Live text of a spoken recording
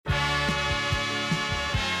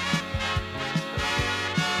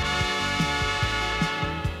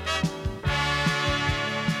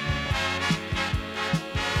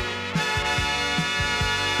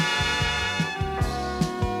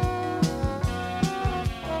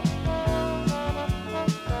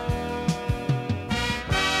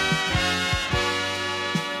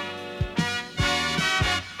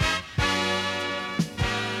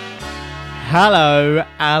Hello,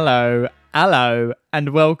 and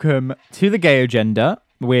welcome to the Gay Agenda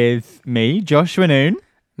with me, Joshua Noon.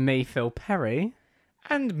 Me, Phil Perry.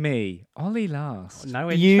 And me, Ollie Last. No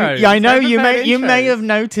intros. I know you intros. may have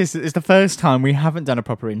noticed that it's the first time we haven't done a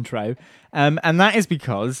proper intro, and that is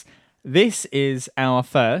because this is our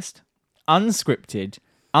first unscripted,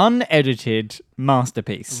 unedited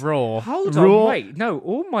masterpiece. Raw. Hold Raw- on, wait. No,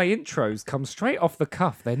 all my intros come straight off the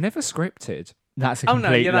cuff. They're never scripted. That's a Oh no,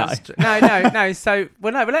 complete yeah, lie. that's no. So,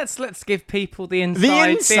 let's give people the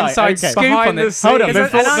inside okay. scoop Behind on the this. scenes. Hold on, Is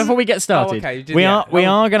it- before we get started, we are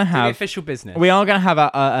going to the have official business. We are going to have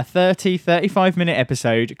a 35 minute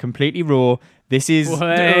episode, completely raw. This is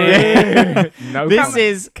Wait. No, this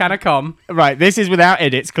is Can I come? right. This is without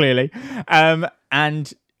edits, clearly,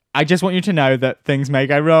 and I just want you to know that things may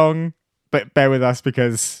go wrong, but bear with us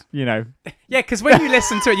because Yeah, because when you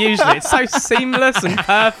listen to it, usually it's so seamless and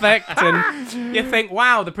perfect, and you think,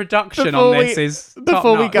 "Wow, the production on this is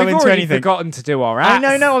before we top-notch." go We've into already anything. forgotten to do our I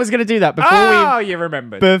ads. know. I was going to do that You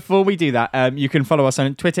remembered. Before we do that, you can follow us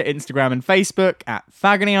on Twitter, Instagram, and Facebook at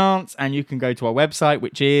Fagony Aunts, and you can go to our website,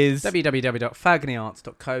 which is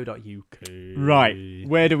www.fagonyarts.co.uk. right.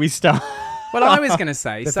 Where do we start? Well, I was going to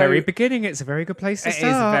say, the very beginning, it's a very good place to It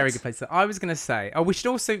start. is a very good place. I was going to say, we should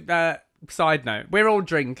also, side note, we're all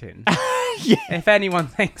drinking. Yeah. If anyone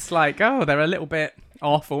thinks like, they're a little bit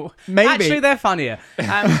awful. Maybe. Actually, they're funnier.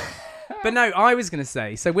 But no, I was going to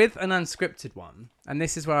say, so with an unscripted one, and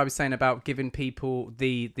this is what I was saying about giving people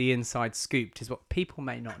the inside scoop, is what people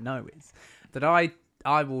may not know is that I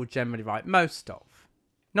will generally write most of.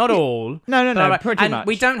 Not all. No, pretty and much.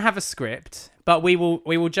 we don't have a script, but we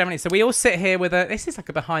will generally. So we all sit here with this is like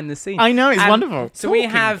a behind the scenes. I know, it's wonderful. So we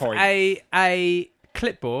Talking have point. a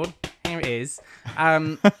clipboard. Here it is.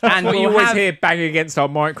 And What we'll you always have, hear banging against our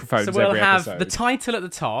microphones so we'll every have episode. the title at the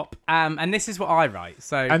top, and this is what I write.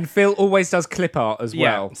 So And Phil always does clip art as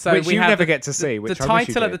yeah, well, so which we you have never the- get to see. the Which I wish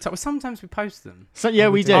you title at did. the top. Well, sometimes we post them. So yeah,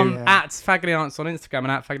 we do. At Fagony Aunts on Instagram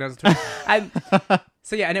and at Fagony Aunts on Twitter.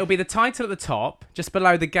 So yeah, and it'll be the title at the top, just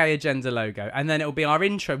below the Gay Agenda logo, and then it'll be our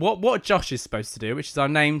intro. What Josh is supposed to do, which is our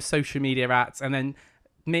name, social media @, and then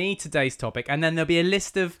me, today's topic, and then there'll be a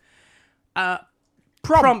list of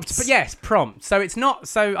prompts. But yes, prompts. So it's not.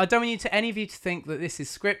 So I don't want any of you to think that this is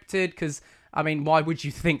scripted, because I mean, why would you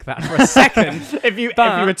think that for a second? if you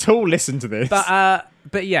at all listen to this,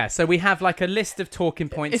 But yeah, so we have like a list of talking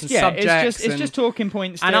points and it's subjects. it's just talking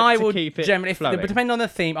points. And to, I to will keep it generally, flowing. depending on the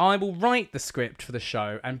theme, I will write the script for the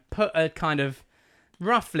show and put a kind of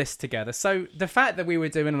rough list together. So the fact that we were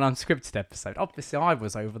doing an unscripted episode, obviously I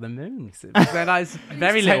was over the moon. So then I was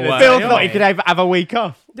very little work. Phil thought he could have a week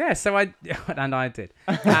off. Yeah, so I did.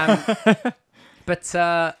 But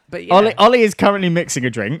yeah. Ollie is currently mixing a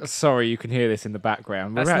drink. Sorry, you can hear this in the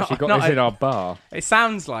background. We've That's actually not- got this not in our bar. It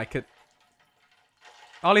sounds like it.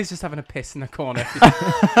 Ollie's just having a piss in the corner.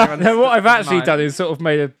 No, what I've actually done is sort of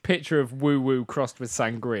made a picture of woo woo crossed with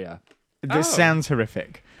sangria. This Oh. sounds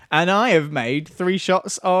horrific. And I have made 3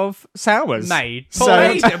 shots of sours. Made. So-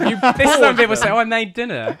 This is when people say, I made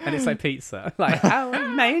dinner. And it's like pizza. Like, I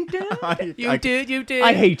made dinner? You did.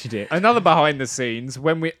 I hated it. Another behind the scenes,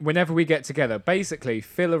 whenever we get together, basically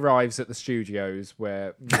Phil arrives at the studios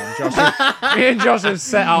where me and Josh have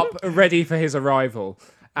set up ready for his arrival.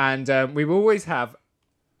 And we will always have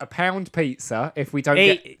a pound pizza if we don't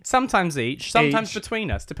get... Sometimes sometimes Each. between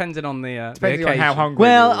us, depending on the Depending on occasion. how hungry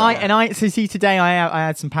Well, we are. so see today I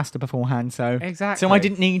had some pasta beforehand, so Exactly. so I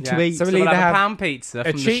didn't need to Yeah. eat. So So we'll we'll either have a have pound pizza a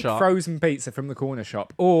from the cheap shop. frozen pizza from the corner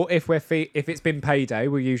shop, or if it's been payday,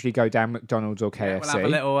 we'll usually go down McDonald's or KFC. We'll have a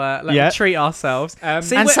little Yeah. treat ourselves. See, and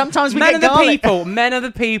we're- sometimes we men get are the garlic. people. Men are the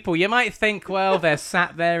people. You might think, well, they're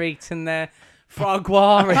sat there eating their foie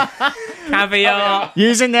gras, caviar.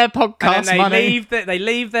 Using their And podcast then money. they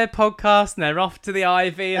leave their podcast and they're off to the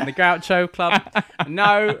Ivy and the Groucho Club.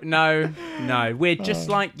 No. We're just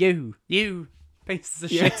like you pieces of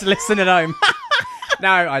shit listening at home. No,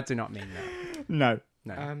 I do not mean that. No.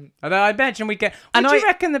 No. Although I imagine we get. And Would you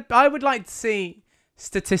reckon that I would like to see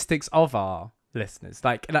statistics of our listeners,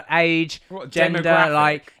 like age, What, gender,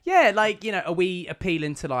 demographic? are we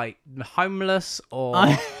appealing to like the homeless or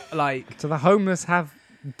like? Do the homeless have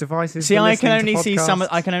devices? See, for I can listening to only see some. podcasts?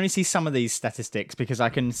 I can only see some of these statistics because I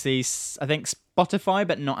can see, I think, Spotify,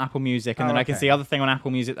 but not Apple Music, and then I can okay. see other thing on Apple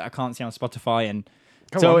Music that I can't see on Spotify. And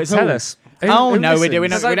Come so on, it's tell all- us. Oh, no, we listens? do. We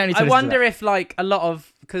Because don't need to I listen to wonder that. if like a lot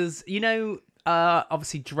of because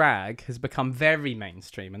obviously drag has become very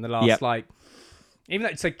mainstream in the last Yep. like. Even though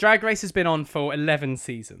it's like Drag Race has been on for 11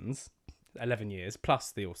 seasons, 11 years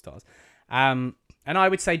plus the All Stars, and I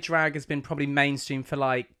would say drag has been probably mainstream for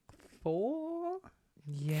like 4.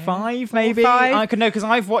 Yeah. 5 maybe. 5? I could know because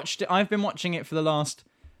I've been watching it for the last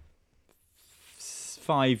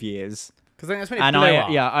 5 years. Because I think that's when it And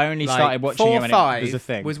blew up. I only Like, started watching 4 it or when 5 it was a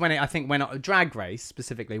thing. was when it, I think, when Drag Race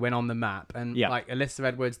specifically went on the map, and like Alyssa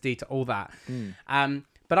Edwards, Dita, all that.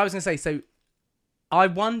 But I was going to say, so I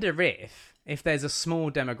wonder if there's a small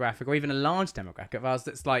demographic or even a large demographic of ours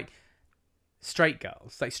that's like straight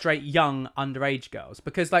girls, like straight young underage girls.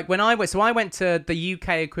 Because like when I went to the UK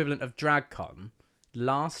equivalent of DragCon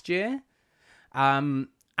last year,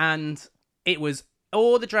 and it was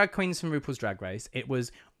all the drag queens from RuPaul's Drag Race. It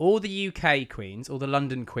was all the UK queens, all the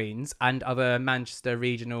London queens, and other Manchester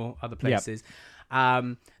regional other places.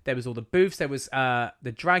 There was all the booths. There was the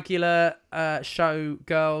Dragula show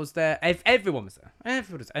girls there. Everyone was there.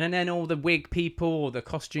 Everyone was there. And then all the wig people, or the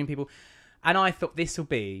costume people. And I thought this will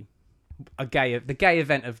be the gay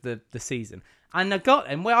event of the season. And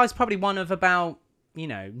I was probably one of about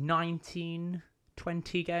 19,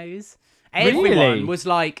 20 gays. Everyone was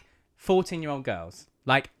like 14-year-old girls,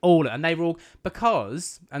 like and they were all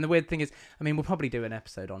and the weird thing is, I mean, we'll probably do an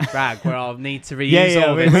episode on drag where I'll need to reuse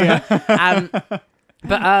all this.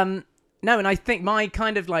 No, and I think my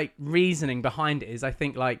kind of like reasoning behind it is, I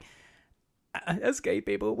think like as gay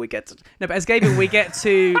people we get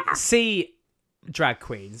to see drag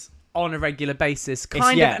queens on a regular basis,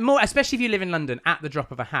 more, especially if you live in London, at the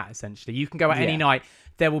drop of a hat. Essentially, you can go out any night,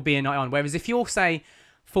 there will be a night on. Whereas if you're, say,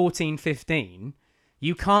 14, 15,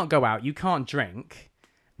 you can't go out, you can't drink,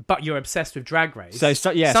 but you're obsessed with Drag Race.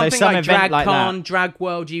 Something some like DragCon, Drag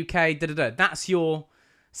World UK, that's your.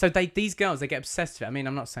 So these girls, they get obsessed with it. I mean,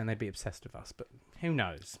 I'm not saying they'd be obsessed with us, but who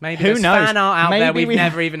knows? Maybe there's fan art out there we've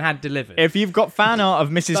never even had delivered. If you've got fan art of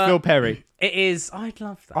Mrs. Phil Perry, it is. I'd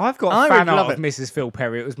love that. I've got fan art of Mrs. Phil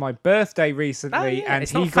Perry. It was my birthday recently, and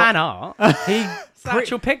it's not fan art. It's an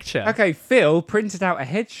actual picture. Okay, Phil printed out a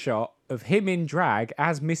headshot of him in drag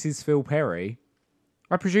as Mrs. Phil Perry.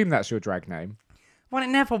 I presume that's your drag name. Well, it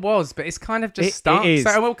never was, but it's kind of just started. It is.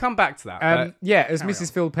 So we'll come back to that. As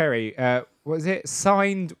Mrs. Phil Perry. What was it?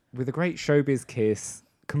 Signed with a great showbiz kiss,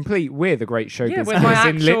 complete with a great showbiz kiss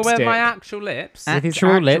in lipstick. With my actual lips. With his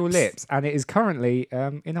actual lips. And it is currently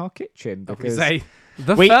in our kitchen. Because the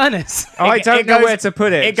furnace. I don't know where to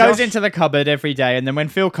put it. It goes into the cupboard every day, and then when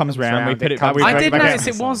Phil comes round, we put it back. I did notice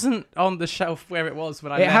it wasn't on the shelf where it was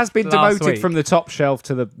when I left. It has been demoted from the top shelf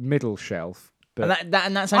to the middle shelf.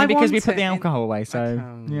 And that's only because we put the alcohol away. So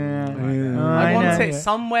I want it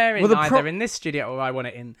somewhere in either in this studio, or I want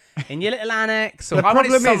it in your little annex. Or the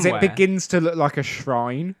problem is it begins to look like a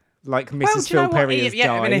shrine, like Mrs. Phil Perry has died.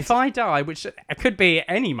 I mean, if I die, which it could be at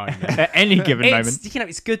any moment, at any given moment,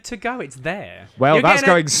 it's good to go. It's there. Well, that's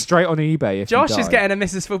going straight on eBay. If Josh is getting a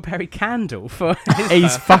Mrs. Phil Perry candle for his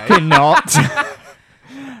He's fucking not.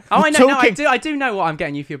 I know. No, I do know what I'm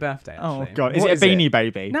getting you for your birthday. Actually. Oh God, is it a Beanie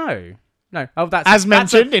Baby? No. Oh, that's as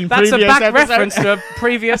mentioned in previous episode. That's a back reference to a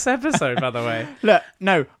previous episode, by the way. Look,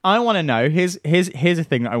 no, I want to know. Here's a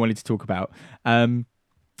thing that I wanted to talk about.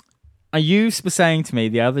 You were saying to me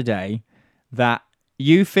the other day that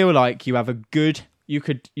you feel like you have a good. You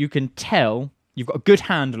can tell you've got a good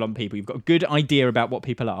handle on people. You've got a good idea about what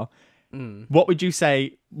people are. What would you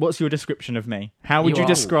say? What's your description of me? How would you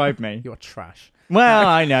describe me? You're trash. Well,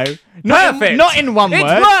 I know. Perfect. Not in one word.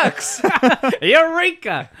 It works.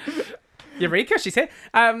 Eureka. Eureka, she's here.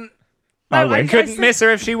 I couldn't miss her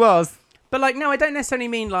if she was. But no, I don't necessarily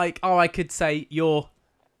mean I could say you're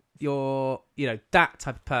that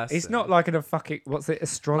type of person. It's not like a fucking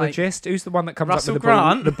astrologist. Who's the one that comes Russell up with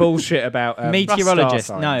Grant? the bullshit about meteorologist?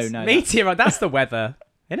 No. Meteorologist. That's the weather,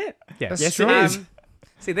 isn't it? Yeah. Yes, it is.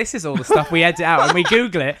 See, this is all the stuff we edit out and we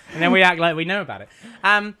Google it and then we act like we know about it.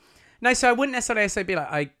 No, so I wouldn't necessarily be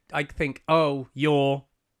like I think you're.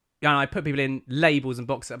 I put people in labels and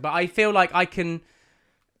boxes, but I feel like I can,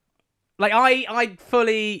 I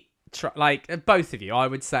fully both of you. I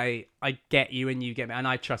would say I get you and you get me, and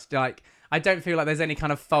I trust. I don't feel like there's any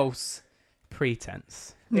kind of false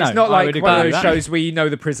pretense. No, it's not like one of those shows where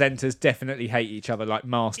the presenters definitely hate each other, like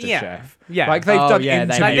MasterChef. Yeah. Like they've done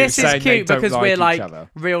interviews this is cute because we're like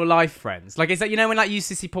real life friends. Like, is that when you used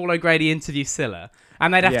to see Paul O'Grady interview Scylla,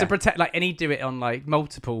 and they'd have to protect and he'd do it on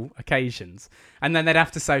multiple occasions, and then they'd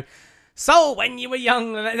have to say, so when you were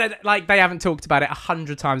young, they haven't talked about it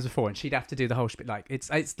 100 times before, and she'd have to do the whole spiel.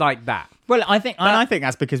 It's like that. Well, I think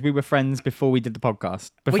that's because we were friends before we did the podcast.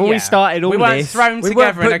 Before we started all we weren't thrown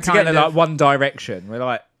together in a kind of like One Direction.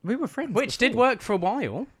 We were friends, which did work for a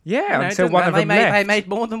while. Yeah, until one of them left. They made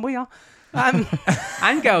more than we are.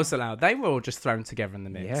 And Girls Aloud, they were all just thrown together in the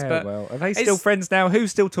mix. Yeah, but well, are they still friends now? Who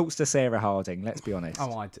still talks to Sarah Harding? Let's be honest.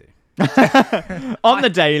 Oh, I do. On the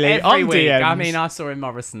daily, every on week. DMs. I mean, I saw in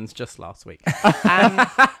Morrison's just last week.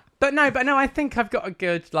 But no, I think I've got a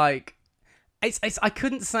good like. It's. I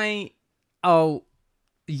couldn't say, oh,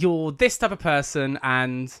 you're this type of person,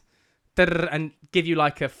 and give you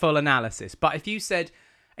like a full analysis. But if you said,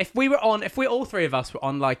 if we all three of us were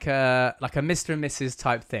on like a Mr. and Mrs.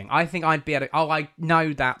 type thing, I think I'd be able to, I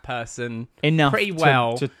know that person enough pretty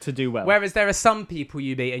well to do well. Whereas there are some people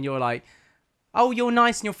you meet and you're like, oh, you're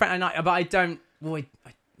nice and you're friendly, but I don't. Well,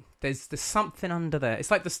 there's something under there.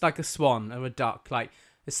 It's like a swan or a duck. Like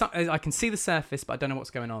there's something, I can see the surface, but I don't know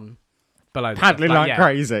what's going on below. Paddling like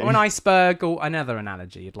crazy. Or an iceberg, or another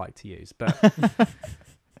analogy you'd like to use, but.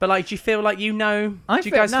 But like, do you feel like you know? Do you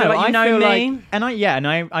guys feel like you know me?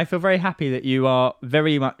 I feel very happy that you are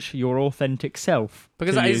very much your authentic self.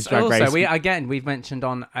 Because we've mentioned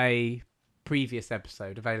on a previous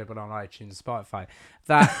episode available on iTunes and Spotify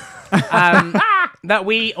that that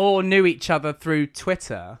we all knew each other through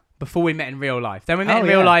Twitter before we met in real life. Then we met in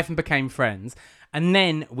real life and became friends, and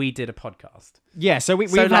then we did a podcast. Yeah, so we've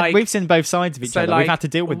seen both sides of each other. We've had to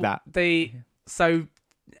deal with that.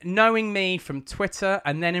 Knowing me from Twitter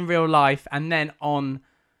and then in real life and then on,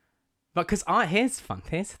 because here's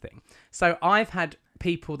the thing. So I've had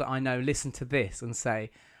people that I know listen to this and say,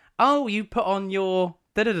 "Oh, you put on your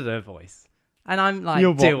da-da-da-da voice," and I'm like,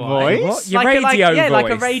 "Your what voice? What? Your radio voice? Like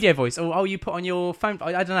a radio voice." Or, "Oh, you put on your phone."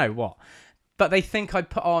 I don't know what, but they think I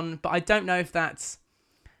put on. But I don't know if that's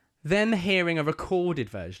them hearing a recorded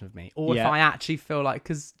version of me or if I actually feel like.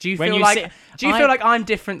 Because do you feel like I'm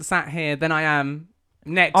different sat here than I am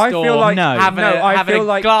next door? I feel like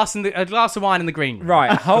having a glass of wine in the green room.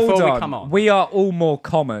 Right, hold before on. We come on. We are all more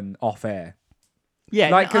common off air. Yeah,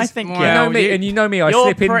 like, I think you know me, and you know me. I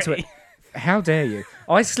slip into it. How dare you?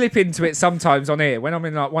 I slip into it sometimes on here when I'm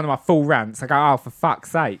in like one of my full rants. I go, "Oh, for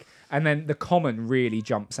fuck's sake!" And then the common really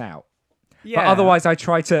jumps out. Yeah. But otherwise, I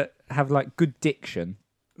try to have like good diction.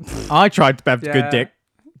 I tried to have good dick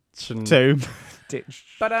too.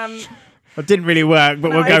 But it didn't really work,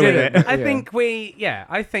 but we'll go with it. I think we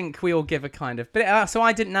all give a kind of. But so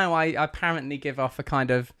I didn't know. I apparently give off a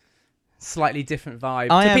kind of slightly different vibe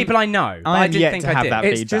to people I know. But I didn't think I did. That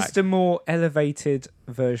it's feedback. just a more elevated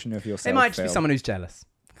version of yourself. It might just be someone who's jealous.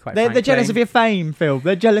 They're jealous of your fame, Phil.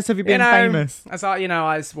 They're jealous of you being famous. As I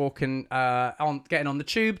was walking, getting on the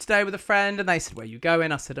tube today with a friend, and they said, "Where are you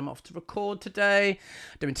going?" I said, "I'm off to record today,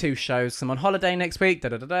 doing 2 shows. I'm on holiday next week.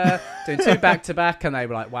 Doing 2 back to back." And they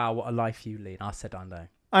were like, "Wow, what a life you lead." I said, "I know."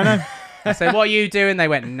 I said, "What are you doing?" They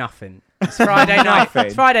went, "Nothing. It's Friday night.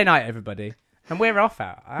 It's Friday night, everybody." And we're off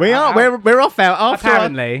out. We're off out after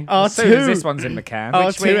apparently. As soon as this one's in the can.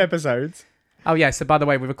 Our 2 episodes. Oh yeah, so by the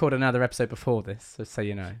way, we recorded another episode before this, just so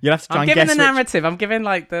you know. You'll have to try I'm giving the narrative. I'm giving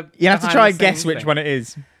like the. You have to try and guess which one it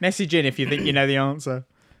is. Message in if you think you know the answer.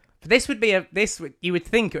 But this would be you would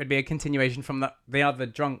think it would be a continuation from the other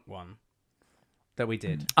drunk one that we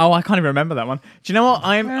did. Oh, I can't even remember that one. Do you know what?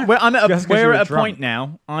 We're at a point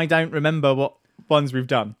now. I don't remember what ones we've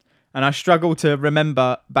done, and I struggle to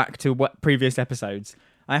remember back to what previous episodes.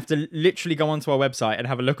 I have to literally go onto our website and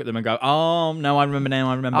have a look at them and go, "Oh no, I remember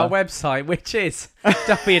now. I remember." Our website, which is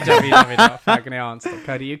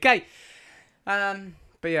www.fagonyarns.co.uk.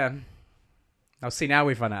 But yeah. I'll see, now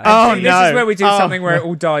we've run out. Oh, no. This is where we do something where it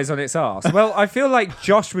all dies on its arse. Well, I feel like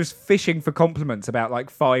Josh was fishing for compliments about like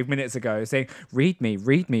 5 minutes ago, saying, "Read me,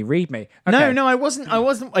 read me, read me." Okay. No, I wasn't.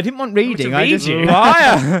 I didn't want reading. I just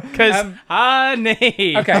liar. Because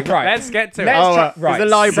honey. Okay, right. Let's get to it. Right. Is the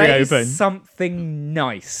library open? Something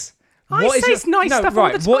nice. I say nice stuff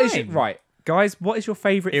all the time. What is it? Right, guys. What is your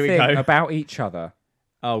favourite thing about each other?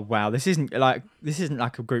 Oh wow, this isn't like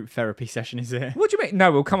a group therapy session, is it? What do you mean?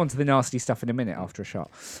 No, we'll come on to the nasty stuff in a minute after a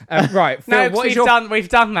shot. Right, Phil, no, we've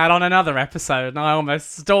done that on another episode, and I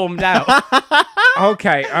almost stormed out.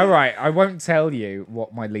 Okay, all right. I won't tell you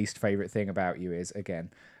what my least favourite thing about you is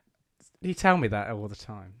again. You tell me that all the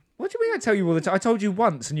time. What do you mean I tell you all the time? I told you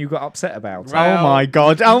once and you got upset about it. Oh my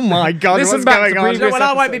god, Listen what's going on? Well,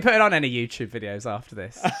 I won't be putting on any YouTube videos after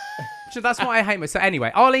this. That's what I hate most. So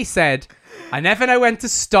anyway, Ollie said, "I never know when to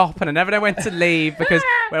stop and I never know when to leave because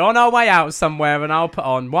we're on our way out somewhere and I'll put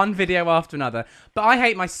on one video after another." But I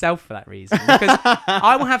hate myself for that reason because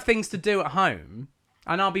I will have things to do at home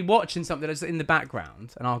and I'll be watching something that's in the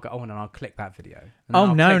background and I'll go, "Oh, and I'll click that video."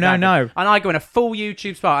 Oh, no. And I go in a full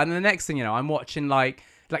YouTube spot and the next thing you know, I'm watching like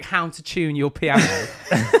how to tune your piano.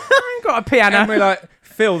 I ain't got a piano. And we're like,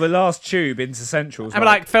 "Phil, the last tube into Central's." And we're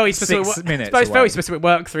like, "Phil, he's supposed to be at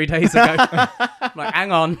work 3 days ago." I'm like,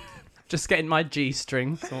 "Hang on, just getting my G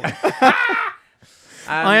string."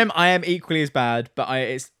 I am equally as bad, but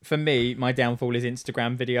it's for me. My downfall is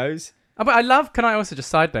Instagram videos. Oh, but I love. Can I also just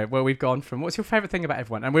side note where we've gone from? What's your favourite thing about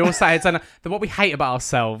everyone? And we all say it's what we hate about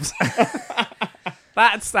ourselves.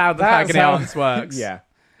 That's how the Agony Aunts works. Yeah.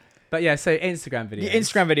 But yeah, so Instagram videos. Your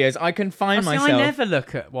Instagram videos. I can find myself. I never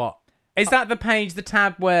look at what is that the page, the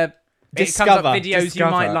tab where Discover. it comes up videos you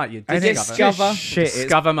might like. You Discover.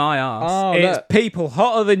 Discover my ass. Oh, It's look. people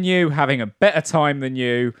hotter than you, having a better time than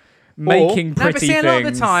you, making No, pretty but see, things. a lot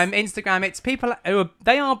of the time, Instagram, it's people who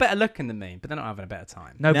they are better looking than me, but they're not having a better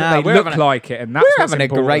time. No, No, but we're they look having a- like it, and that's We're what's having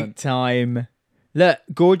important. a great time. Look,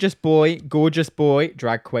 gorgeous boy,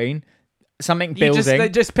 drag queen. Something building. They're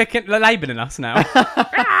just picking, labelling us now.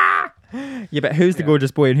 Yeah, but who's the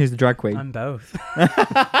gorgeous boy and who's the drag queen? I'm both.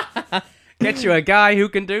 Get you a guy who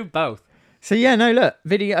can do both. So yeah, no, look,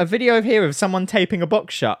 a video here of someone taping a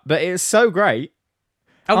box shut, but it's so great.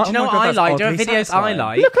 Oh, do you know my what God, I that's like? There are oddly videos I satisfying.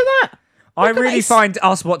 like. Look at that. I Look at really this. find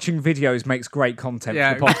us watching videos makes great content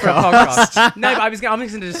Yeah, for the for a podcast. podcast. No, but I'm just going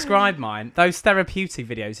to describe mine. Those therapeutic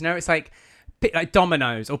videos. You know, it's like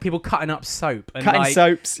dominoes or people cutting up soap and Cutting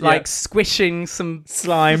soaps, like yeah. squishing some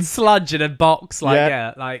Slime. sludge in a box. Like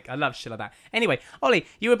Yeah. like I love shit like that. Anyway, Ollie,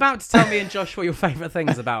 you were about to tell me and Josh what your favourite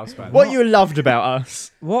things about us were. What you loved about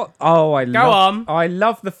us? What? Oh, I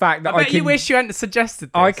love the fact that I bet you wish you hadn't suggested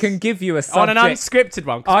this. I can give you a subject. on an unscripted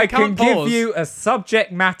one. 'Cause I we can't can give pause. you a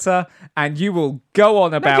subject matter, and you will go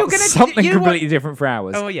on about you're gonna- something you completely different for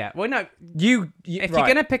hours. Oh yeah. Well, no. You If right. you're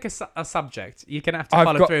gonna pick a subject, you're gonna have to I've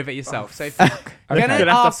follow got- through with it yourself. So if you're Okay. gonna Gonna have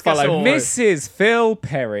to ask us follow all, Mrs. Phil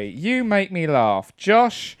Perry, you make me laugh.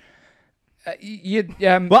 Josh, you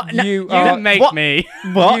What? No, you you are didn't make what? me.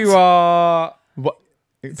 What? you are What?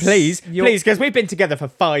 Please, You're- because we've been together for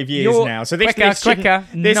 5 years You're- now, so this Quicker, list shouldn't- quicker.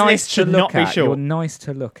 This nice list should to not look be at. short. You're nice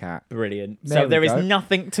to look at. Brilliant. There So we there is go.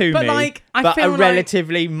 nothing to But, me, like, I but feel a like-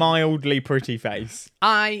 relatively mildly pretty face.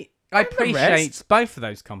 I the appreciate rest. both of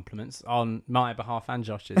those compliments on my behalf and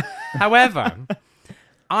Josh's. However,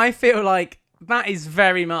 I feel like that is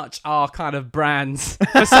very much our kind of brands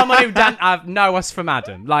for someone who doesn't know us from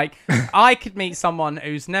Adam. Like, I could meet someone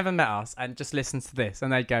who's never met us and just listens to this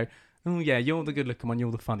and they'd go, oh yeah, you're the good looking one,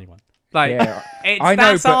 you're the funny one. Like, Yeah. it's, I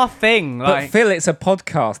know, that's but- our thing. But Like, Phil, it's a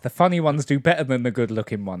podcast. The funny ones do better than the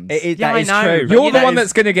good-looking ones. Yeah, I that is know, true. but You're you the know, one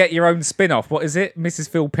that's going to get your own spin-off. What is it? Mrs.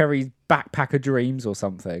 Phil Perry's Backpack of Dreams or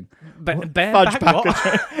something? But Fudge what?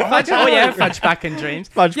 Fudge, oh yeah, Fudge Pack and Dreams.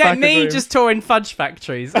 Fudge yeah, Pack and me Dreams. just touring fudge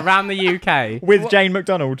factories around the UK. With Jane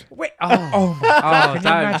McDonald. Wait, oh don't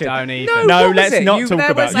imagine? even. No, what was let's it? not You- talk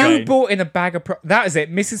there about was- Jane. You bought in a bag of... That is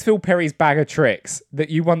it. Mrs. Phil Perry's Bag of Tricks that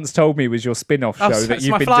you once told me was your spin-off show Oh, so that it's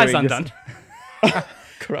you've my been fly's doing. undone.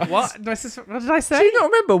 Christ. What did I say? Do you not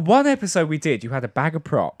remember one episode we did? You had a bag of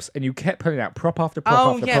props and you kept putting out prop after prop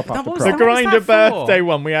Oh, after yeah, prop but after that was prop. The What was Grinder that for? birthday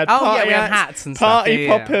one. We had Oh, yeah, party we had hats and stuff. party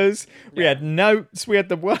Yeah. poppers. We had notes. We had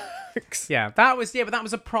the works. Yeah, that was but that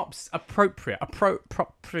was appropriate.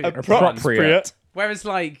 Appropriate. Whereas,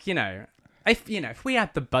 like, if we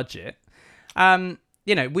had the budget,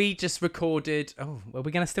 we just recorded. Oh, are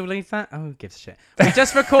we going to still leave that? Oh, who gives a shit? We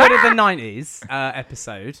just recorded the 90s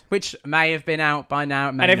episode, which may have been out by now.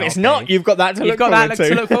 It may And if not it's not, be. you've got that to You've look got forward that to.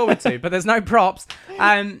 to look forward to, but there's no props.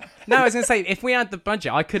 No, I was going to say, if we had the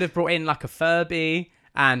budget, I could have brought in like a Furby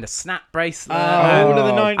and a snap bracelet. all of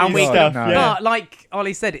the 90s and we stuff. no. Yeah. But like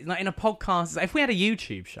Ollie said, it's like in a podcast. If we had a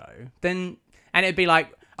YouTube show, then and it'd be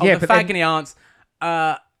like, Yeah, the but then- Fagany Aunts,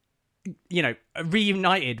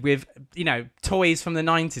 reunited with toys from the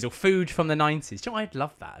 90s or food from the 90s. Do you know what? I'd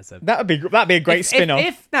love that as a That'd be a great spin-off.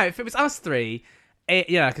 if it was us three,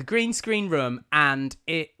 like a green screen room, and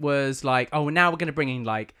it was like, oh, now we're gonna bring in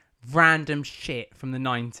like random shit from the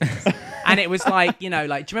 90s, and it was like, do you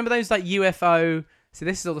remember those like UFO? So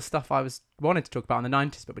this is all the stuff I wanted to talk about in the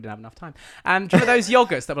 90s, but we didn't have enough time. Do you remember those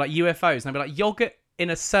yogurts that were like UFOs, and they'd be like yogurt in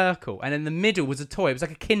a circle, and in the middle was a toy. It was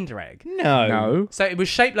like a Kinder Egg. No. So it was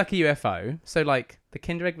shaped like a UFO. So like the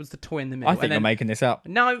Kinder Egg was the toy in the middle. I think and you're then, making this up.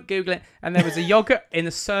 No, Google it. And there was a yogurt in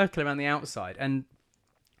a circle around the outside, and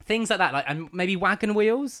things like that, like and maybe wagon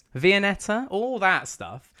wheels, Viennetta, all that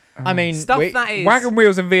stuff. I mean, Stuff that is Wagon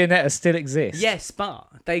Wheels and Viennetta still exist. yes, but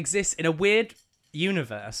they exist in a weird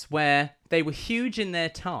universe where they were huge in their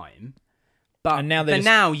time, but And now they're just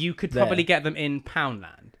now you could there. probably get them in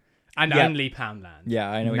Poundland and Yep. only Poundland.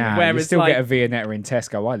 Yeah, I know. What you Nah, mean. you Whereas, still like- get a Viennetta in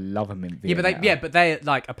Tesco. I love them in Viennetta. but they're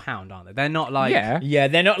like a pound, aren't they? They're not like Yeah,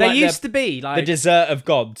 they're not they like used the, to be like the dessert of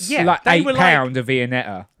gods. Yeah, like they £8 were like- a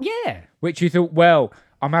Viennetta, yeah. which you thought, well,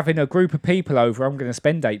 I'm having a group of people over. I'm going to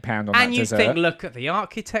spend £8 on that And you dessert. think, look at the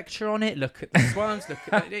architecture on it, look at the swans, look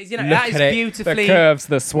at that is Look that is at it. beautifully. the curves,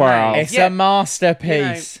 the swirls. It's Yeah. a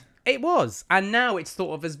masterpiece. It was, and now it's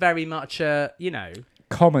thought of as very much a,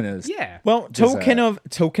 Commoners. yeah. Well, Dessert. talking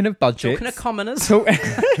of budget, Talking of commoners,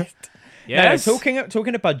 Yes. No,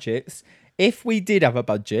 talking of budgets. If we did have a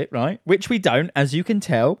budget, right, which we don't, as you can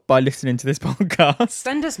tell by listening to this podcast.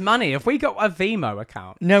 Send us money. Have we got a Vimo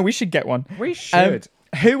account? No, we should get one. We should.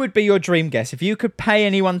 Who would be your dream guest if you could pay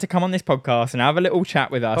anyone to come on this podcast and have a little chat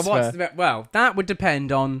with us? Well, that would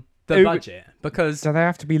depend on the budget because Do they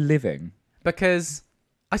have to be living? I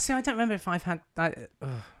don't remember if I've had that.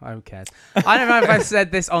 Who cares? I don't know if I've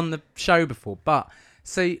said this on the show before, but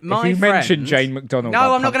so my If you friend, mention Jane McDonald, No,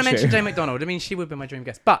 I'll I'm not going to punch mention you. Jane McDonald. I mean, she would be my dream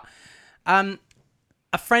guest, but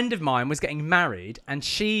a friend of mine was getting married, and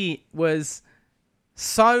she was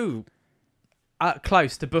so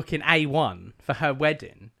close to booking A1 for her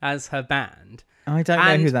wedding as her band. I don't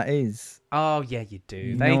know who that is. Oh yeah, you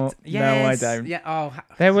do. No, I don't. Yeah. Oh,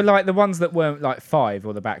 They were like the ones that weren't like Five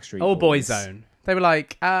or the Backstreet all Boys. Boyzone. They were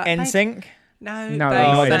like NSYNC. No, No, they,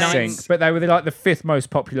 not the NSYNC, but they were like the 5th most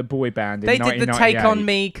popular boy band in they did the 1998. Take On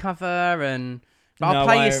Me cover, and I'll No,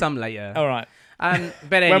 play you some later. All right.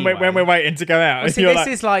 But anyway, When we're waiting to go out, Well, see, you're this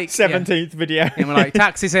is like 17th video. and we're like,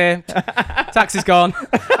 taxi's here, taxi's gone.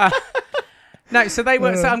 No, so they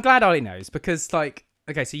were. So I'm glad Ollie knows because, like,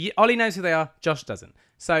 okay, so Ollie knows who they are, Josh doesn't.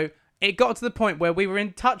 So it got to the point where we were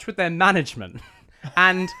in touch with their management,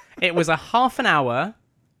 and it was a half an hour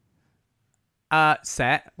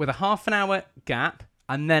set with a half an hour gap,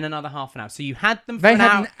 and then another half an hour. So you had them for They an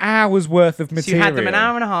had hour. an hour's worth of So material. you had them an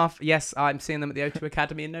hour and a half. Yes, I'm seeing them at the O2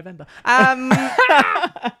 Academy in November.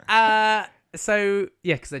 So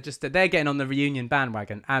yeah, because they're getting on the reunion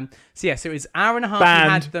bandwagon. So yeah, so it was hour and a half. You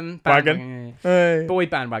had them Wagon. Hey. boy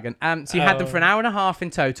bandwagon. So you had them for an hour and a half in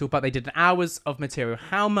total, but they did an hours of material.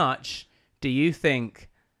 How much do you think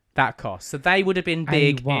that cost? So they would have been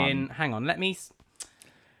big A1. in. Hang on, let me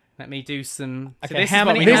do some. So Okay, this how is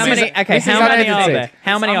what many? we How normally- many? Okay, this is how many are unedited. there?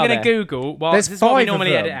 How many I'm are going there? to Google. Well, There's this is what we 5 of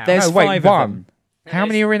normally them. edit out. There's No, wait, 5 of 1. them. How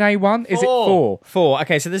many are in A1? Is it 4? 4.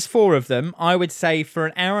 Okay, so there's 4 of them. I would say for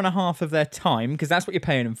an hour and a half of their time, because that's what you're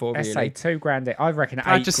paying them for, Let's really. say $2,000. I reckon 8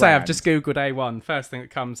 I'd just say I've grand. just Googled A1. First thing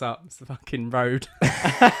that comes up is the fucking road.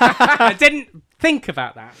 I didn't think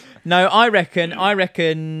about that. No, I reckon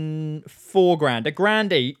 $4,000,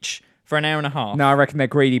 $1,000 each for an hour and a half. No, I reckon they're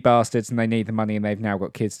greedy bastards and they need the money and they've now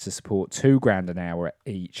got kids to support. $2,000 an hour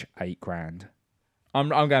each, $8,000. I'm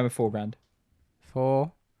going with $4,000.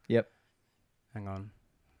 4. Yep. Hang on.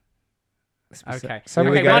 So Okay. we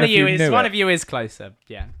Okay. go One if of you you is knew one it. of you is closer.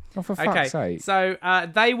 Yeah. Oh, for Okay. fuck's sake. So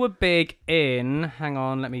they were big in. Hang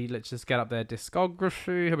on. Let's just get up their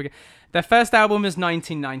discography. Here we go. Their first album was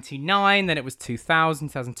 1999. Then it was 2000,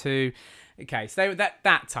 2002. Okay. So they were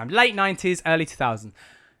that time, late 90s, early 2000s.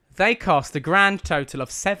 They cost a grand total of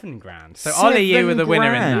 $7,000. So Ollie, you were the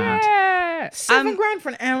winner in that. Yeah. $7,000 for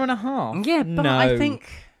an hour and a half. Yeah, but no. I think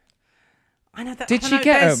I know that. Did I she know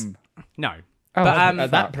get there's- them? No. Oh, But,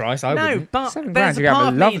 at that price, I no, wouldn't. but $7,000, there's a you have a part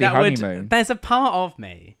of me lovely that honeymoon. would. There's a part of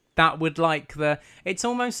me that would like the. It's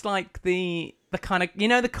almost like the kind of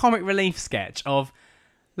the comic relief sketch of,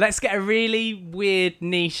 let's get a really weird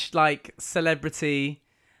niche like celebrity,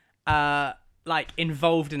 like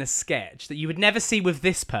involved in a sketch that you would never see with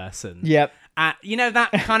this person. Yep.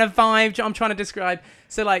 That kind of vibe I'm trying to describe.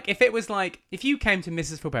 So, like, if it was like, if you came to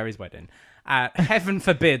Mrs. Fulberry's wedding, heaven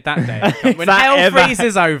forbid that day, when hell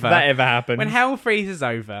freezes over. That ever happened. When hell freezes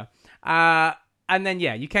over, and then,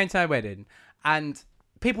 you came to her wedding, and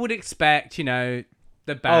people would expect, the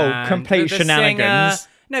band. complete the shenanigans. singer.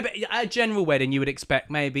 No, but at a general wedding, you would expect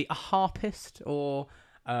maybe a harpist or,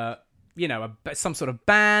 some sort of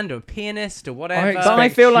band or a pianist or whatever. But I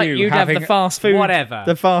feel like you you'd have the having fast food, whatever.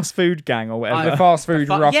 the fast food gang or whatever. The fast food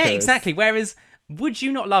rockers. Yeah, exactly. Whereas, would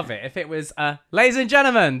you not love it if it was, ladies and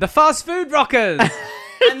gentlemen, the fast food rockers?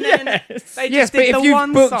 And then they Yes, just but did if the you've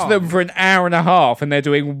one booked song. them for an hour and a half and they're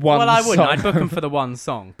doing one Well, I wouldn't. song. I'd book them for the one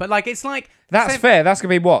song. But like, it's like That's fair. That's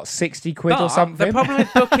going to be what, 60 quid but or something?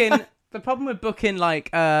 The problem with booking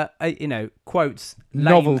like quotes lame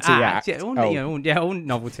Novelty acts, act. all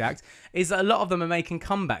novelty acts, is that a lot of them are making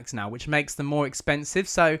comebacks now, which makes them more expensive.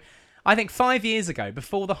 So I think 5 years ago,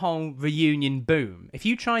 before the whole reunion boom, if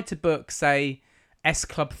you tried to book, say, S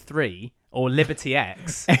Club 3 or Liberty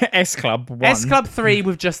X, S Club 1. S Club 3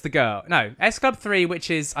 with just the girl, no, S Club 3,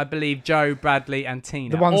 which is I believe Joe, Bradley, and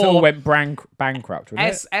Tina, the ones that or all went bankrupt, wasn't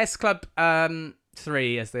it? S Club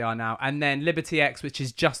 3 as they are now, and then Liberty X, which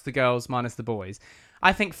is just the girls minus the boys.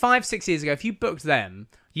 I think 5-6 years ago, if you booked them,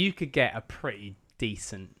 you could get a pretty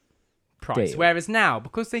decent price. Deal. Whereas now,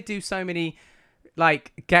 because they do so many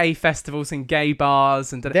like gay festivals and gay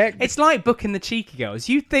bars, and it's like booking the cheeky girls.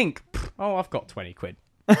 You think, oh, I've got 20 quid.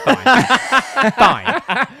 Fine. Fine.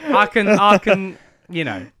 I can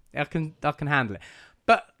handle it.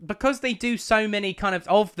 But because they do so many kind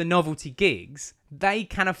of the novelty gigs, they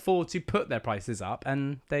can afford to put their prices up,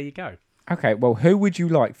 and there you go. Okay, well, who would you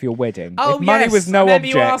like for your wedding? Oh, if money yes. was no I remember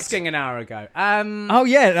object. you asking an hour ago. Oh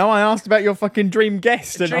yeah, no, I asked about your fucking dream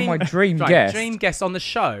guest. Dream- my dream right, guest. Dream guest on the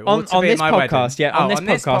show. On or to be this at my podcast, wedding. yeah, on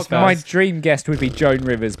this podcast first. My dream guest would be Joan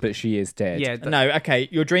Rivers, but she is dead. Yeah, No, okay,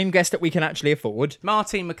 your dream guest that we can actually afford.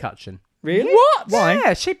 Martine McCutcheon. Really? What? Why?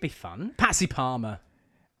 Yeah, she'd be fun. Patsy Palmer.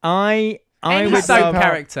 I Any would soap love.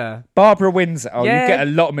 character. Barbara Windsor. Oh, Yeah. you get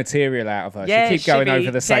a lot of material out of her. Yeah, She'd keep going she'd be-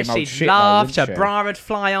 over the same yeah, old she'd shit. laugh, though, her wouldn't bra would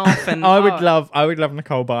fly off, and I would love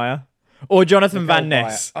Nicole Byer or Jonathan Van Nicole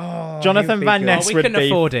Ness. Byer. Oh, Jonathan he'd be Van good. Ness Oh, we would couldn't be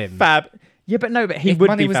afford him. fab. Yeah, but he If would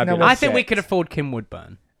money be was no fabulous. I think we object. could afford Kim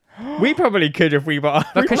Woodburn We probably could if we were.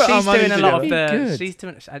 because we put our she's money doing a lot of together. the. Good. She's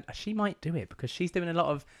doing. She might do it because she's doing a lot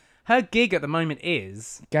of. Her gig at the moment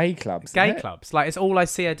is Gay clubs. gay isn't it? clubs. Like it's all I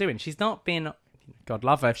see her doing. She's not being. God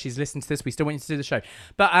love her. If she's listening to this, we still want you to do the show.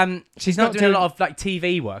 But she's not doing a lot of like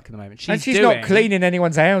TV work at the moment. And she's doing, not cleaning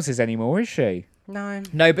anyone's houses anymore, is she? No.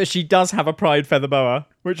 No, but she does have a pride feather boa,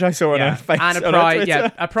 which I saw on her face. And a on her pride,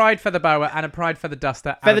 Twitter. a pride feather boa and a pride feather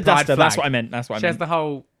duster. Feather and a pride duster. That's flag. what I meant. That's what She I has meant. the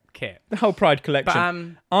whole kit. The whole pride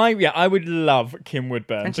collection. But I would love Kim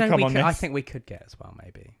Woodburn and to you know, come on this. I think we could get as well,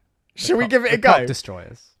 maybe. Should we give it a The Cock go?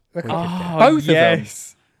 Destroyers. Look, Oh, both of them.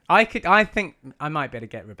 yes. I think I might be able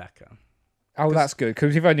to get Rebecca. Oh, that's good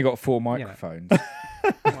because we've only got 4 microphones.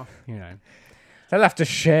 Well, you know, They'll have to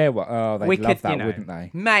share one. Oh, they'd we love could, that, you know, wouldn't they?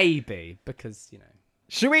 maybe because you know.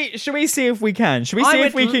 Should we see if we can? Should we I see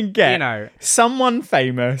if would we can get you know, someone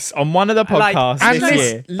famous on one of the Like- podcasts And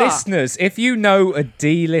this year? listeners, if you know a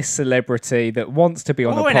D-list celebrity that wants to be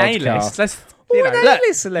on or a an podcast, A-list. Let's or you an know, Look,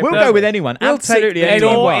 A-list celebrity, We'll go with anyone. We'll take Absolutely the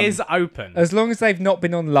anyone. door anyone. is open. as long as they've not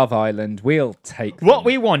been on Love Island, we'll take them. What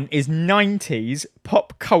we want is 90s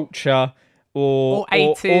pop culture or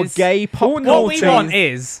 80s. or gay pop Or culture. What we want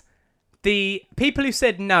is the people who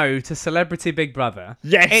said no to Celebrity Big Brother.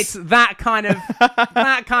 Yes. It's that kind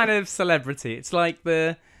of celebrity. It's like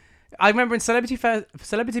the. I remember when Celebrity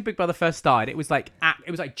Big Brother first started, it was like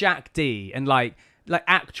Jack D and like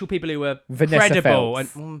actual people who were Vanessa credible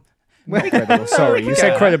Feltz. and. Credible. Sorry, you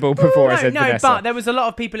said credible before I said no, Vanessa. but there was a lot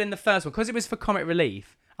of people in the first one because it was for comic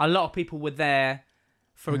relief. A lot of people were there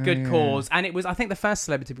for a good cause, and it was. I think the first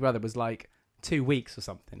Celebrity Big Brother was like 2 weeks or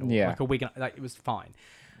something, or Yeah. like a week. Like it was fine,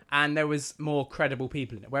 and there was more credible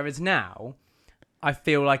people in it. Whereas now, I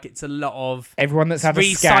feel like it's a lot of Everyone that's had a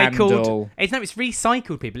recycled. scandal. It's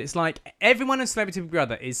recycled people. It's like everyone in Celebrity Big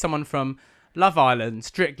Brother is someone from Love Island,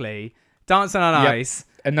 Strictly, Dancing on Yep. Ice,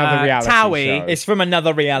 Another reality Towie. show. It's from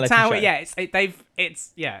another reality show. Yeah,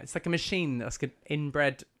 it's like a machine that's an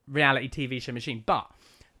inbred reality TV show machine. But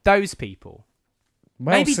those people,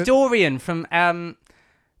 Well, maybe so- Dorian from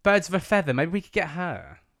Birds of a Feather, maybe we could get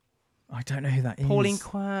her. I don't know who that is. Pauline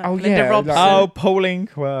Quirk, Oh, Linda yeah, Robson. like- Oh, Pauline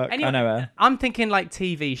Quirk. Anyway, I know her. I'm thinking like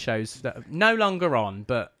TV shows that are no longer on,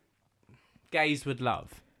 but gays would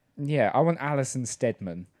love. Yeah, I want Alison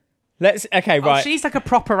Steadman. Okay, Oh, right. she's like a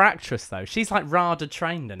proper actress though. She's like RADA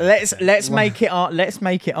trained. And Let's everything.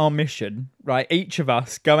 make it our mission, right? Each of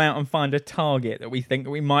us go out and find a target that we think that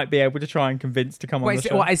we might be able to try and convince to come on Wait, the is it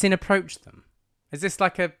show. what? As in approach them? Is this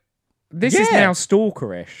like a? This is Yeah. now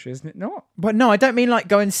stalkerish, isn't it not? But no, I don't mean like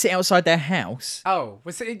go and sit outside their house. Oh,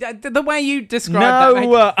 was it, the way you described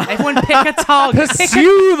No, that? Everyone pick a target.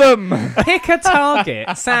 Pursue them! Pick a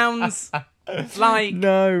target. Sounds like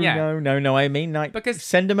No, Yeah. no. I mean, like, Because-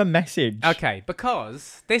 send them a message. Okay,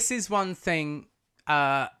 because this is one thing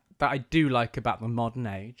that I do like about the modern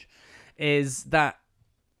age is that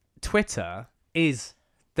Twitter is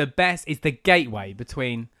the best, is the gateway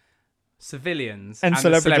between civilians And the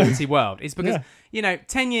celebrities. celebrity world. It's because, Yeah.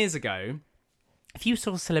 10 years ago, if you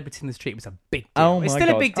saw a celebrity in the street, it was a big deal. Oh my It's still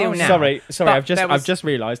God. a big deal Oh, now. Sorry. but I've there was- just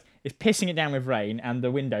realised it's pissing it down with rain and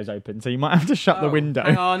the window's open, so you might have to shut the Oh, window.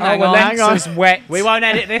 Hang on, Oh, hang well, on. Alexa's wet. We won't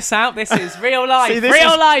edit this out. This is real life. See, this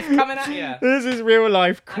real is- life coming at you. This is real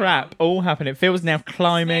life crap all happening. Phil's now Stay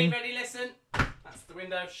climbing. ready, listen. That's the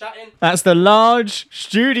window shutting. That's the large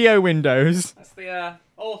studio windows. That's the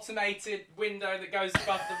automated window that goes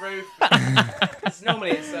above the roof. 'Cause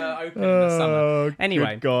normally it's open in the summer. Oh,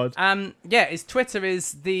 Anyway, good God. it's Twitter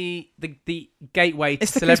is the gateway to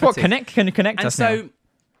It's celebrity. what can connect and us so now.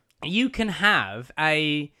 you can have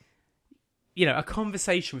a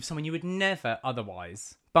conversation with someone you would never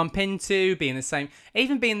otherwise bump into, be in the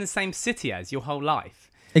same city as your whole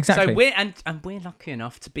life. Exactly. So we're lucky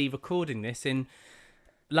enough to be recording this in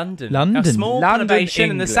London. London. A small London, conurbation in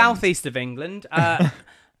the England. southeast of England.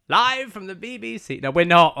 live from the BBC. No, we're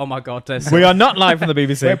not. Oh my God. We are not live from the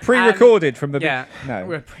BBC. We're pre-recorded from the. Yeah. No.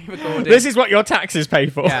 We're pre-recorded. This is what your taxes pay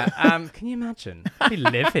for. Yeah. Can you imagine? I'd be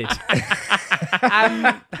livid.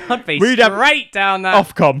 I'd be We'd have straight down that.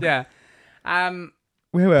 Ofcom. Yeah.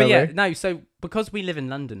 Where were But yeah, we? no. So because we live in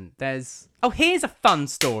London, there's. Oh, here's a fun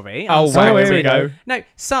story. Oh, I'm sorry wow, to here we read. go. No.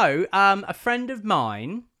 So a friend of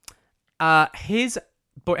mine,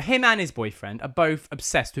 him and his boyfriend are both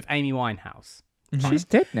obsessed with Amy Winehouse. She's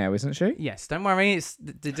dead now, isn't she? Yes, don't worry. It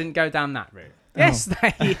didn't go down that route. Yes,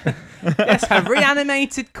 yes, her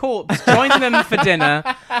reanimated corpse joined them for dinner.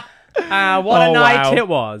 What a night it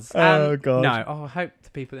was. Oh, God. No, I hope the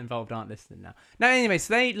people involved aren't listening now. No, anyway,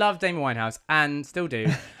 so they loved Amy Winehouse and still do.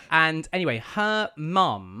 And anyway, her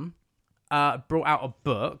mum brought out a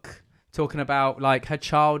book talking about like her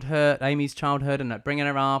childhood, Amy's childhood, and like, bringing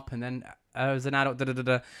her up, and then as an adult,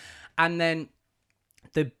 and then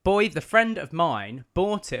the friend of mine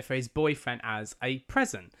bought it for his boyfriend as a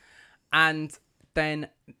present, and then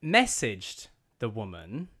messaged the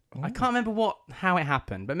woman. I can't remember how it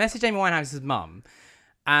happened, but messaged Amy Winehouse's mum,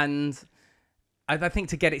 and I think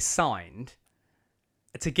to get it signed,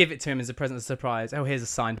 to give it to him as a present of surprise. Oh, here's a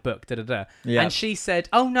signed book. Yeah. And she said,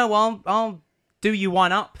 "Oh no, I'll do you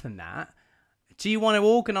one up than that. Do you want to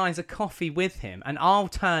organise a coffee with him, and I'll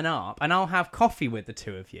turn up and I'll have coffee with the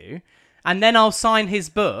two of you." And then I'll sign his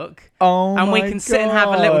book, and we can sit and have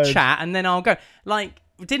a little chat, and then I'll go. Like,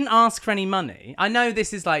 didn't ask for any money. I know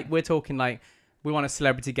this is like, we're talking like, we want a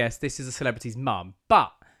celebrity guest. This is a celebrity's mum.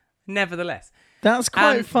 But, nevertheless. That's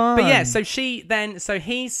quite fun. But yeah, so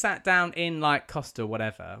he sat down in like Costa or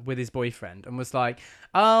whatever with his boyfriend and was like,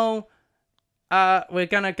 oh, we're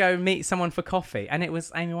going to go meet someone for coffee. And it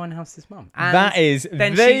was Amy Winehouse's mum. And that is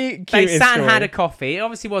then the they cutest sat and story. had a coffee. It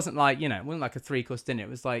obviously wasn't like, it wasn't like a 3-course dinner. It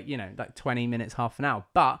was like, like 20 minutes, half an hour.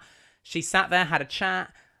 But she sat there, had a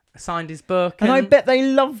chat, signed his book. And I bet they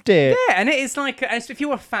loved it. Yeah, and it is like, if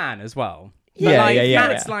you're a fan as well. Yeah, but yeah.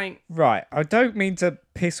 That's like... Right, I don't mean to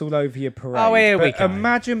piss all over your parade. Oh, here we but go.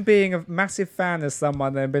 Imagine being a massive fan of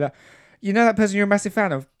someone and be like, you know that person you're a massive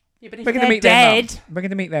fan of? Yeah, but if We're going to they're meet their mum. dead... We're going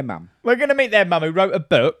to meet their mum. We're going to meet their mum who wrote a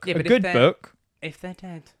book, Yeah, a but if good they're- book. If they're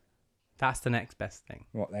dead, that's the next best thing.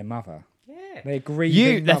 What, their mother? Yeah. Their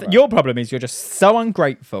grieving mother. Your problem is you're just so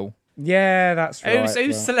ungrateful. Yeah, that's right.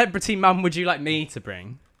 Whose celebrity mum would you like me to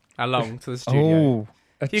bring along to the studio? Oh.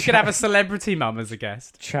 If you could have a celebrity mum as a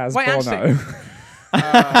guest. Chaz Wait, Bono.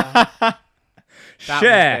 That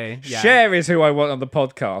would be, yeah. Cher is who I want on the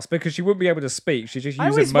podcast because she wouldn't be able to speak. She just I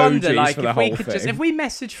uses always emojis wonder, like, for the if we whole could thing. if we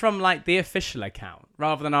message from like the official account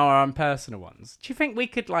rather than our own personal ones, do you think we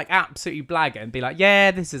could like absolutely blag it and be like,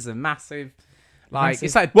 yeah, this is a massive, like,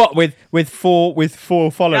 it's like What with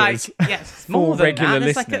four followers? like, yes, it's more than regular that.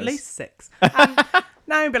 It's like at listeners. least 6.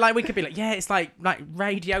 No, but like we could be like, yeah, it's like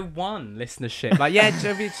Radio 1 listenership. Like, yeah,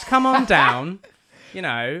 just come on down,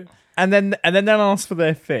 And then they'll ask for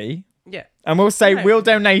their fee, Yeah. and we'll say No, we'll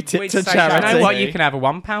donate it We'd to say, charity. You know what? You can have a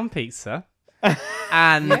 £1 pizza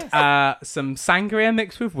and some sangria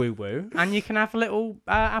mixed with woo woo, and you can have a little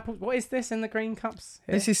apple. What is this in the green cups?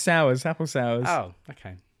 Here? This is sours, apple sours. Oh,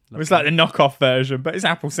 okay. It's like the knockoff version, but it's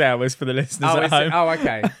apple sours for the listeners at home.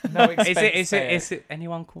 Okay. No, is it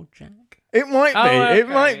anyone called Jack? It might be. Oh, okay, It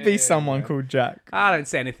might be yeah, someone called Jack. I don't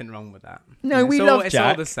see anything wrong with that. No, we it's love It's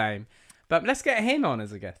Jack. all the same. But let's get him on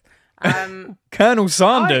as a guest. Colonel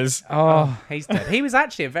Sanders. Oh, he's dead. He was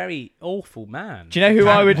actually a very awful man. Do you know who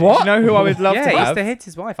I would? What? Do you know who I would love Yeah, to he used have? to hit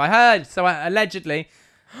his wife. I heard. So allegedly.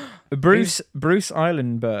 Bruce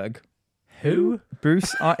Eilenberg. Who?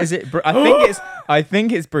 Bruce? Is it? I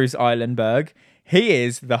think it's Bruce Eilenberg. He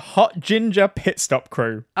is the hot ginger pit stop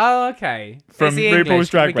crew Oh, okay. from Is he RuPaul's English? Can we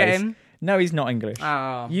Drag get Race. him? No, he's not English.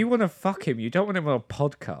 Oh. You want to fuck him. You don't want him on a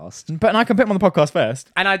podcast. But I can put him on the podcast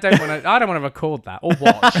first. And I don't want to record that or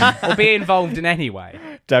watch or be involved in any way.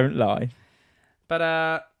 Don't lie.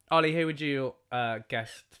 But Ollie, who would you favorite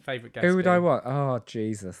guest? Who would be? I want? Oh,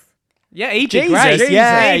 Jesus. Yeah, he'd be Jesus, great.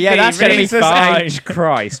 yeah, He'd yeah, be that's gonna be really- Jesus fine. H.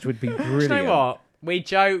 Christ would be Do brilliant. you know what? We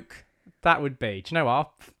joke that would be. Do you know what? Our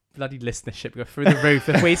bloody listenership go through the roof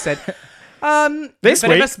if we said. This bit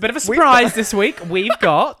week, of a surprise this week. We've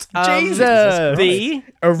got Jesus the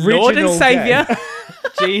Original Lord and gay. Savior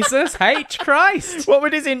Jesus H. Christ What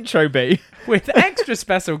would his intro be? with extra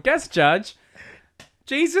special guest judge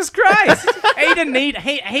Jesus Christ.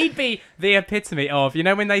 He'd be the epitome of,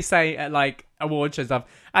 when they say at like award shows stuff,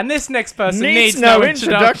 and this next person needs no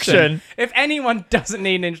introduction. If anyone doesn't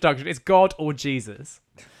need an introduction, it's God or Jesus.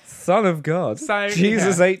 Son of God. So,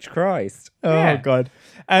 Jesus yeah. H. Christ. Oh Yeah. God!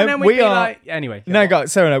 And then we'd we be are like, anyway. no, God,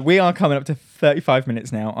 sorry, no, we are coming up to 35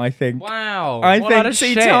 minutes now. I think. Wow. I what a lot think. of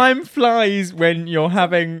See, shit. time flies when you're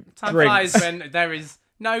having Time drinks. flies when there is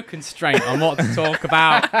no constraint on what to talk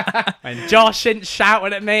about. When Josh isn't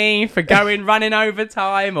shouting at me for running over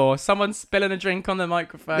time, or someone spilling a drink on the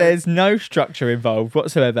microphone. There's no structure involved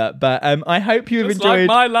whatsoever. But I hope you've Just enjoyed. like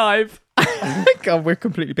my life. God, we're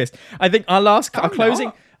completely pissed. I think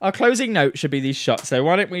our closing note should be these shots. So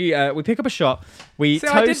why don't we pick up a shot? We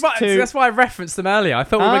toast to. That's why I referenced them earlier. I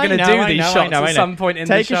thought we were going to do these shots at some point in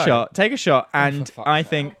the show. Take a shot, and I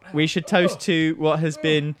think we should toast to what has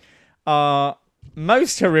been our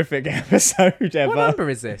most horrific episode ever. What number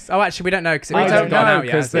is this? Oh, actually, we don't know because I don't know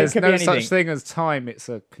because there's It could be no anything. such thing as time. It's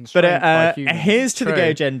a constraint But by humans. here's to the True.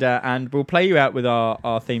 gay agenda, and we'll play you out with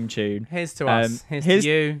our theme tune. Here's to us. Here's to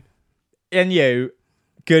you. And you,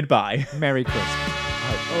 goodbye. Merry Christmas.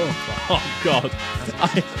 Oh God,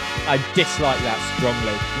 I dislike that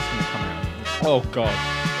strongly. It's gonna come out. Oh God.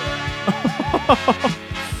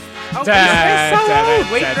 Oh, Da, we're so da, old.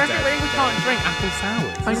 da, We da, can't drink apple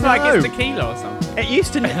sours. I It's like know. it's tequila or something. It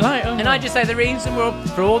used to like. And I just say the reason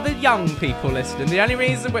for all the young people listening, the only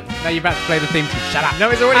reason we're... No, you're about to play the theme tune. Shut up. No,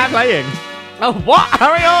 it's already playing. Oh, what?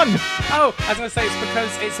 Hurry on. Oh, I was going to say it's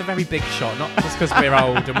because it's a very big shot, not just because we're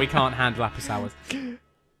old and we can't handle apple sours.